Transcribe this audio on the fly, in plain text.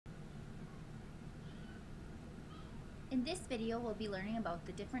In this video, we'll be learning about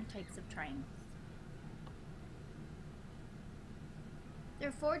the different types of triangles. There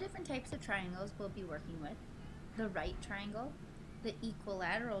are 4 different types of triangles we'll be working with: the right triangle, the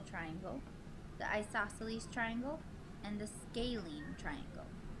equilateral triangle, the isosceles triangle, and the scalene triangle.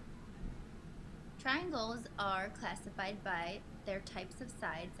 Triangles are classified by their types of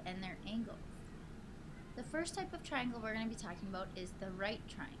sides and their angles. The first type of triangle we're going to be talking about is the right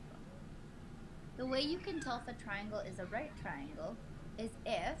triangle. The way you can tell if a triangle is a right triangle is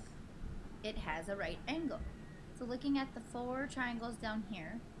if it has a right angle. So looking at the 4 triangles down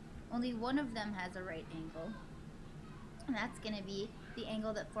here, only one of them has a right angle, and that's going to be the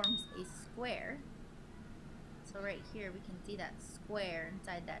angle that forms a square. So right here we can see that square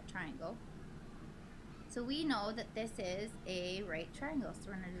inside that triangle. So we know that this is a right triangle, so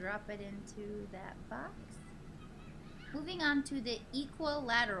we're going to drop it into that box. Moving on to the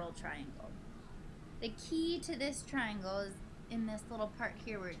equilateral triangle. The key to this triangle is in this little part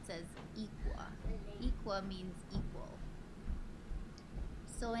here where it says equa. Equa means equal.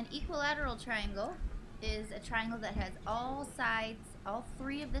 So an equilateral triangle is a triangle that has all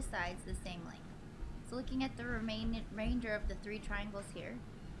 3 of the sides the same length. So looking at the remainder of the 3 triangles here,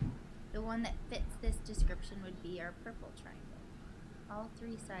 the one that fits this description would be our purple triangle. All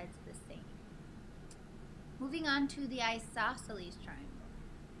 3 sides the same. Moving on to the isosceles triangle.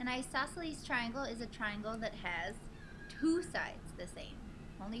 An isosceles triangle is a triangle that has 2 sides the same.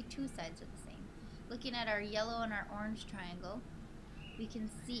 Only 2 sides are the same. Looking at our yellow and our orange triangle, we can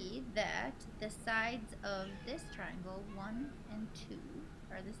see that the sides of this triangle, 1 and 2,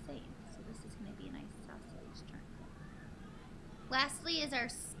 are the same. So this is going to be an isosceles triangle. Lastly is our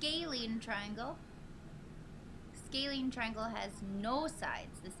scalene triangle. Scalene triangle has no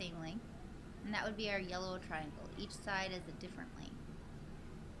sides the same length, and that would be our yellow triangle. Each side is a different length.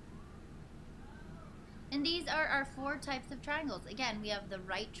 And these are our 4 types of triangles. Again, we have the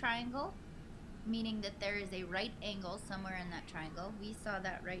right triangle, meaning that there is a right angle somewhere in that triangle. We saw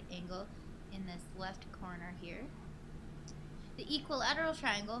that right angle in this left corner here. The equilateral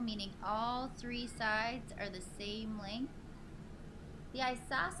triangle, meaning all 3 sides are the same length. The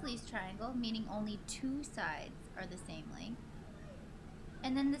isosceles triangle, meaning only 2 sides are the same length.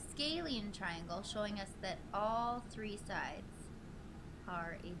 And then the scalene triangle, showing us that all 3 sides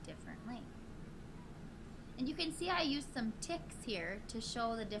are a different length. And you can see I used some ticks here to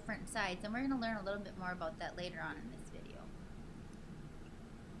show the different sides, and we're going to learn a little bit more about that later on in this video.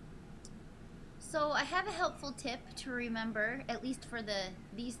 So I have a helpful tip to remember, at least for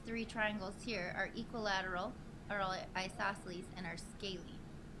these 3 triangles here, our equilateral, our isosceles, and our scalene.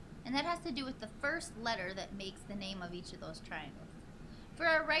 And that has to do with the first letter that makes the name of each of those triangles. For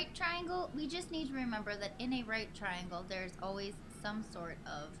our right triangle, we just need to remember that in a right triangle, there's always some sort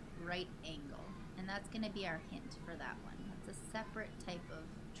of right angle. And that's going to be our hint for that one. That's a separate type of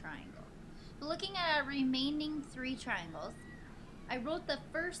triangle. But looking at our remaining 3 triangles, I wrote the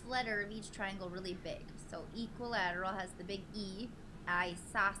first letter of each triangle really big. So equilateral has the big E,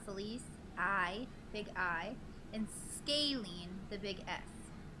 isosceles, I, big I, and scalene, the big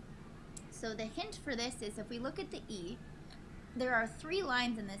S. So the hint for this is if we look at the E, there are 3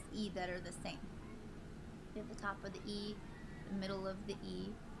 lines in this E that are the same. We have the top of the E, the middle of the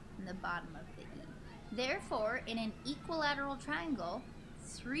E, and the bottom of the E. Therefore, in an equilateral triangle,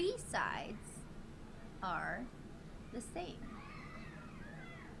 3 sides are the same.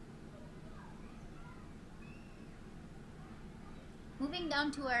 Moving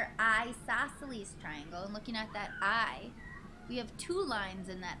down to our isosceles triangle and looking at that I, we have 2 lines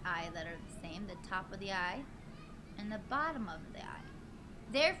in that I that are the same, the top of the I and the bottom of the I.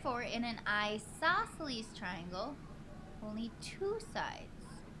 Therefore, in an isosceles triangle, only 2 sides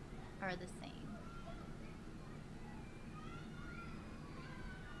are the same.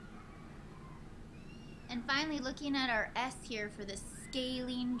 And finally, looking at our S here for the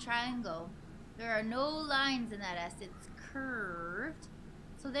scalene triangle, there are no lines in that S, it's curved.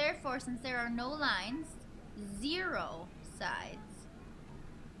 So therefore, since there are no lines, 0 sides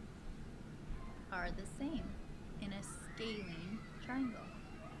are the same in a scalene triangle.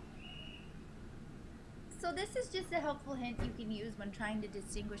 So this is just a helpful hint you can use when trying to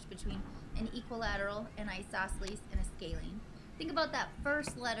distinguish between an equilateral, an isosceles, and a scalene. Think about that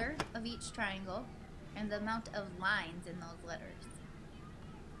first letter of each triangle and the amount of lines in those letters.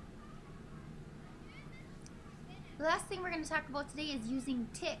 The last thing we're going to talk about today is using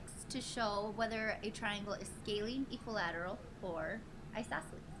ticks to show whether a triangle is scalene, equilateral, or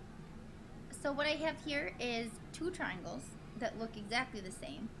isosceles. So what I have here is 2 triangles that look exactly the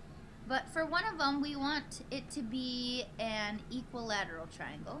same, but for one of them we want it to be an equilateral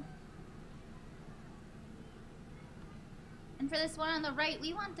triangle. And for this one on the right,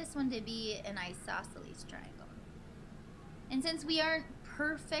 we want this one to be an isosceles triangle. And since we aren't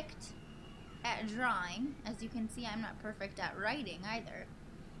perfect at drawing, as you can see, I'm not perfect at writing either,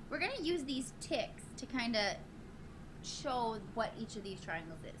 we're going to use these ticks to kind of show what each of these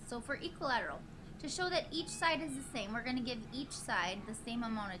triangles is. So for equilateral, to show that each side is the same, we're going to give each side the same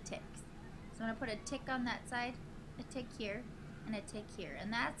amount of ticks. So I'm going to put a tick on that side, a tick here, and a tick here.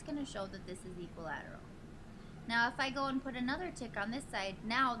 And that's going to show that this is equilateral. Now if I go and put another tick on this side,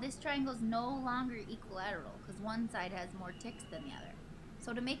 now this triangle is no longer equilateral because one side has more ticks than the other.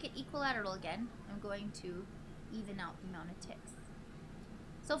 So to make it equilateral again, I'm going to even out the amount of ticks.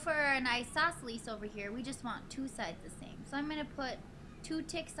 So for an isosceles over here, we just want two sides the same. So I'm going to put 2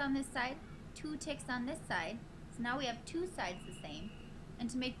 ticks on this side, 2 ticks on this side. So now we have 2 sides the same. And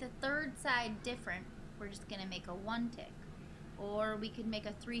to make the third side different, we're just going to make a 1 tick. Or we could make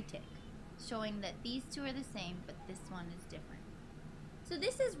a 3 tick, showing that these two are the same, but this one is different. So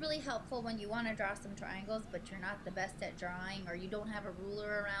this is really helpful when you want to draw some triangles, but you're not the best at drawing, or you don't have a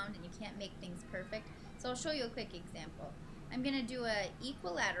ruler around and you can't make things perfect. So I'll show you a quick example. I'm going to do a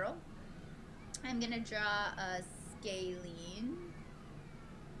equilateral. I'm going to draw a scalene.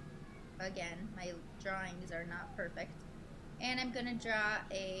 Again, my drawings are not perfect. And I'm going to draw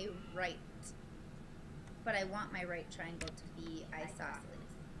a right. But I want my right triangle to be isosceles.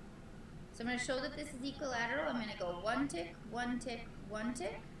 So I'm going to show that this is equilateral. I'm going to go 1 tick, 1 tick, 1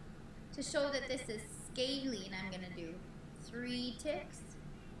 tick. To show that this is scalene, I'm going to do 3 ticks,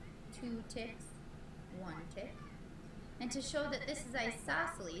 2 ticks, 1 tick. And to show that this is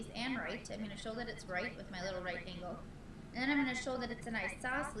isosceles and right, I'm going to show that it's right with my little right angle. And then I'm going to show that it's an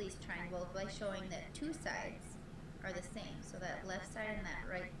isosceles triangle by showing that 2 sides are the same. So that left side and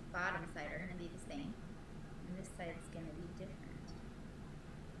that right bottom side are going to be the same. And this side is going to be different.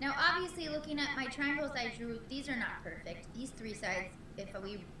 Now obviously looking at my triangles I drew, these are not perfect. These 3 sides, if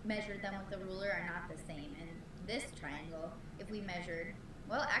we measured them with a ruler, are not the same. And this triangle, if we measured,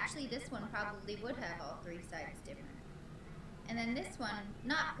 well actually this one probably would have all 3 sides different. And then this one,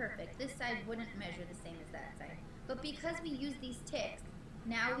 not perfect. This side wouldn't measure the same as that side. But because we use these ticks,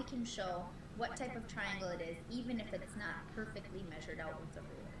 now we can show what type of triangle it is, even if it's not perfectly measured out with a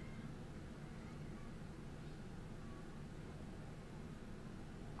ruler.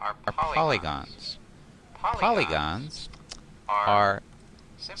 Are polygons. Polygons are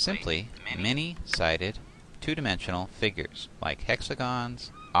simply many-sided, two-dimensional figures, like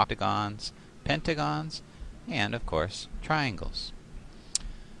hexagons, octagons, pentagons, and, of course, triangles.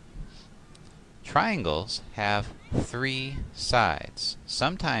 Triangles have 3 sides.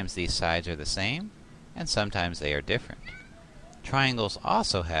 Sometimes these sides are the same, and sometimes they are different. Triangles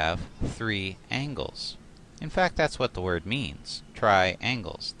also have 3 angles. In fact, that's what the word means.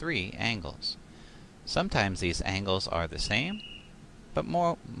 Triangles, 3 angles. Sometimes these angles are the same, but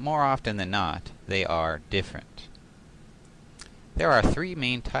more often than not, they are different. There are 3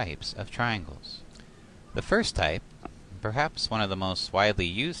 main types of triangles. The first type, perhaps one of the most widely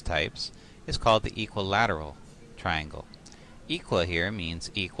used types, is called the equilateral triangle. Equa here means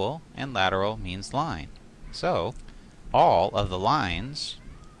equal, and lateral means line. So, all of the lines,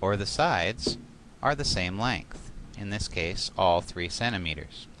 or the sides, are the same length. In this case, all 3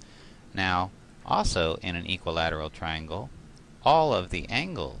 centimeters. Now, also in an equilateral triangle, all of the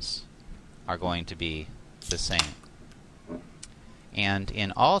angles are going to be the same. And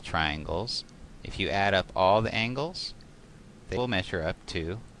in all triangles, if you add up all the angles, they will measure up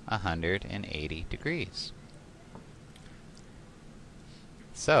to 180 degrees.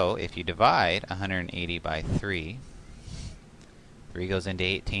 So, if you divide 180 by 3, 3 goes into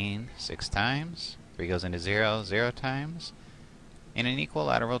 18 6 times, 3 goes into 0 0 times. In an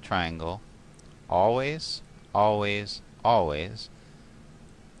equilateral triangle, always, always, always,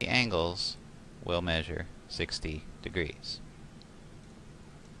 the angles will measure 60 degrees.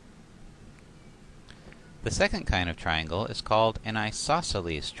 The second kind of triangle is called an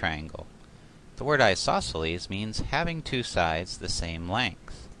isosceles triangle. The word isosceles means having 2 sides the same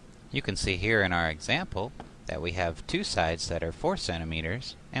length. You can see here in our example that we have 2 sides that are 4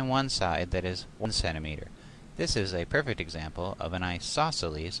 centimeters and 1 side that is 1 centimeter. This is a perfect example of an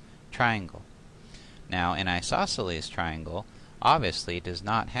isosceles triangle. Now, an isosceles triangle obviously does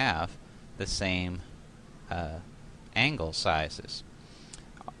not have the same angle sizes.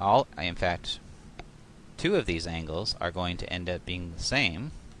 In fact, 2 of these angles are going to end up being the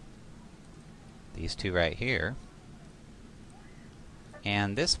same, these 2 right here,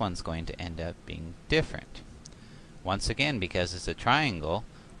 and this one's going to end up being different. Once again, because it's a triangle,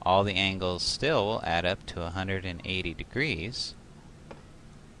 all the angles still will add up to 180 degrees,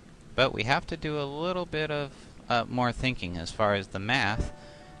 but we have to do a little bit of more thinking as far as the math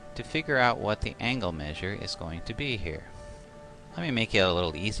to figure out what the angle measure is going to be here. Let me make it a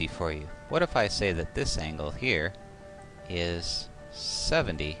little easy for you. What if I say that this angle here is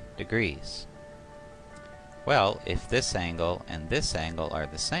 70 degrees? Well, if this angle and this angle are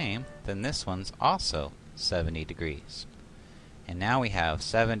the same, then this one's also 70 degrees. And now we have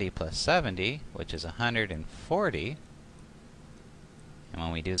 70 plus 70, which is 140. And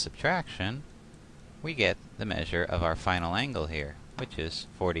when we do subtraction, we get the measure of our final angle here, which is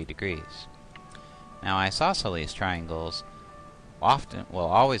 40 degrees. Now, isosceles triangles will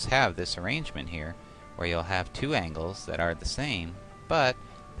always have this arrangement here, where you'll have two angles that are the same, but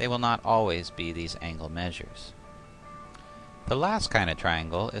they will not always be these angle measures. The last kind of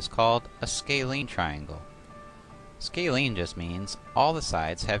triangle is called a scalene triangle. Scalene just means all the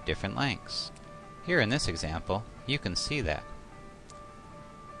sides have different lengths. Here in this example, you can see that.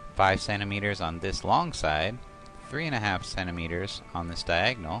 5 centimeters on this long side, 3.5 centimeters on this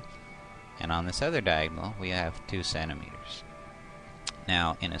diagonal, and on this other diagonal we have 2 centimeters.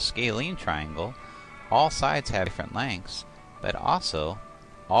 Now, in a scalene triangle, all sides have different lengths, but also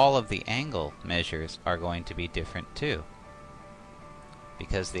all of the angle measures are going to be different too.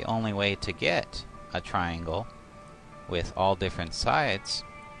 Because the only way to get a triangle with all different sides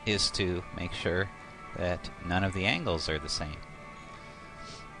is to make sure that none of the angles are the same.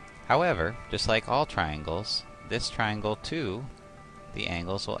 However, just like all triangles, this triangle too, the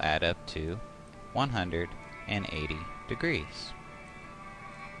angles will add up to 180 degrees.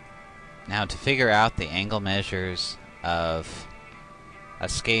 Now, to figure out the angle measures of a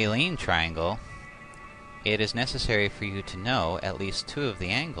scalene triangle, it is necessary for you to know at least two of the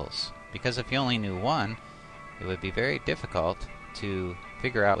angles, because if you only knew one, it would be very difficult to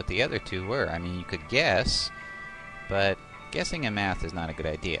figure out what the other two were. I mean, you could guess, but guessing in math is not a good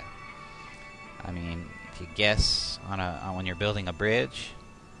idea. I mean, if you guess when you're building a bridge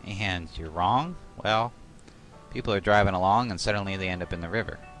and you're wrong, well, people are driving along and suddenly they end up in the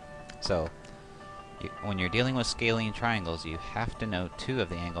river. So, when you're dealing with scalene triangles, you have to know two of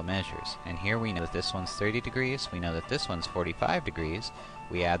the angle measures. And here we know that this one's 30 degrees, we know that this one's 45 degrees.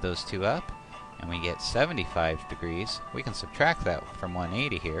 We add those two up, and we get 75 degrees. We can subtract that from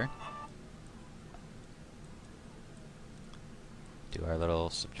 180 here. Do our little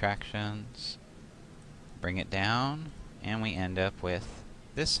subtractions, bring it down, and we end up with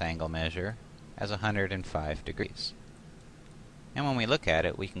this angle measure as 105 degrees. And when we look at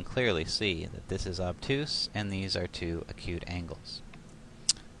it, we can clearly see that this is obtuse and these are two acute angles.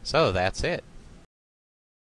 So that's it.